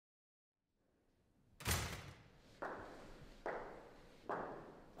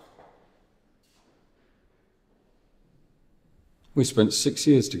We spent 6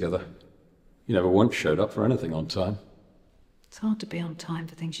 years together. You never once showed up for anything on time. It's hard to be on time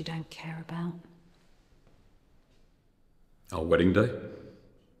for things you don't care about. Our wedding day?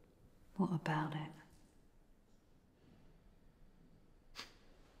 What about it?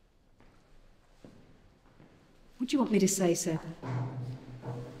 What do you want me to say, sir?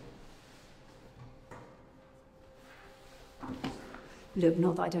 Look,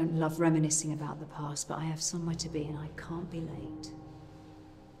 not that I don't love reminiscing about the past, but I have somewhere to be and I can't be late.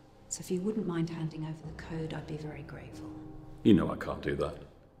 So if you wouldn't mind handing over the code, I'd be very grateful. You know I can't do that.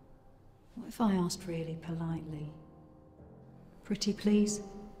 What if I asked really politely? Pretty please?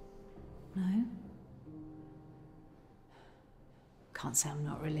 No? Can't say I'm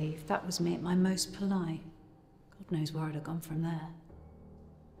not relieved. That was me at my most polite. God knows where I'd have gone from there.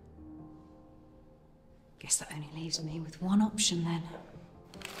 Guess that only leaves me with one option then.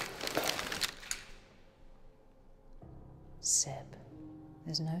 Seb,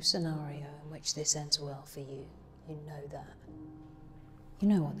 there's no scenario in which this ends well for you. You know that. You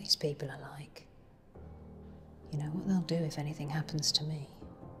know what these people are like. You know what they'll do if anything happens to me.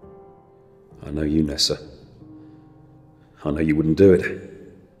 I know you, Nessa. I know you wouldn't do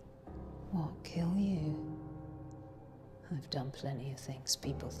it. What, kill you? I've done plenty of things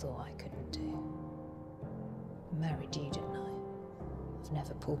people thought I couldn't do. I married you, didn't I? I've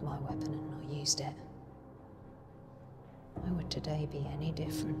never pulled my weapon and not used it. Why would today be any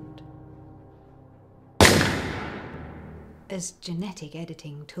different? As genetic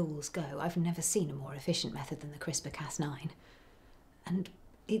editing tools go, I've never seen a more efficient method than the CRISPR-Cas9. And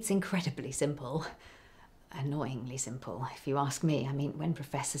it's incredibly simple. Annoyingly simple, if you ask me. I mean, when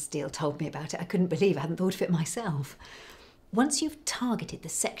Professor Steele told me about it, I couldn't believe I hadn't thought of it myself. Once you've targeted the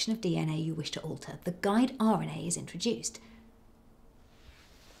section of DNA you wish to alter, the guide RNA is introduced.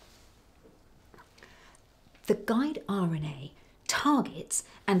 The guide RNA targets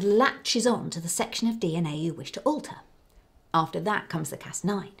and latches on to the section of DNA you wish to alter. After that comes the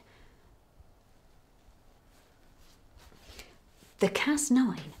Cas9. The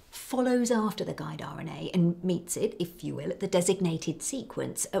Cas9 follows after the guide RNA and meets it, if you will, at the designated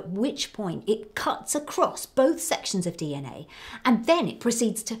sequence, at which point it cuts across both sections of DNA, and then it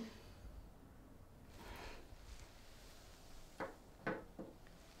proceeds to...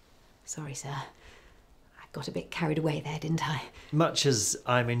 Sorry, sir. I got a bit carried away there, didn't I? Much as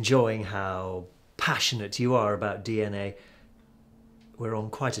I'm enjoying how passionate you are about DNA, we're on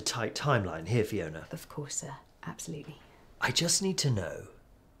quite a tight timeline here, Fiona. Of course, sir. Absolutely. I just need to know,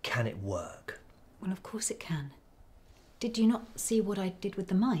 can it work? Well, of course it can. Did you not see what I did with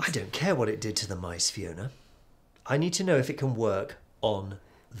the mice? I don't care what it did to the mice, Fiona. I need to know if it can work on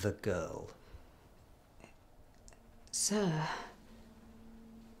the girl. Sir,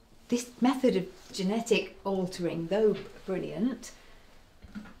 this method of genetic altering, though brilliant,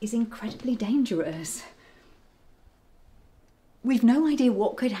 is incredibly dangerous. We've no idea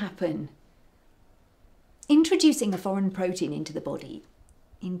what could happen. Introducing a foreign protein into the body,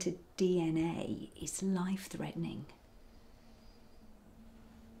 into DNA, is life-threatening.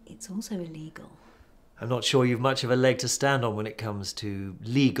 It's also illegal. I'm not sure you've much of a leg to stand on when it comes to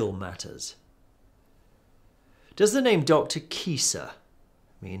legal matters. Does the name Dr. Kieser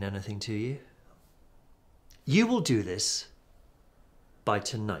mean anything to you? You will do this by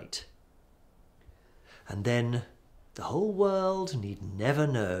tonight. And then the whole world need never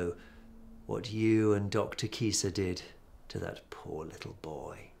know what you and Dr. Kieser did to that poor little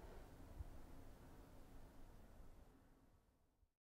boy.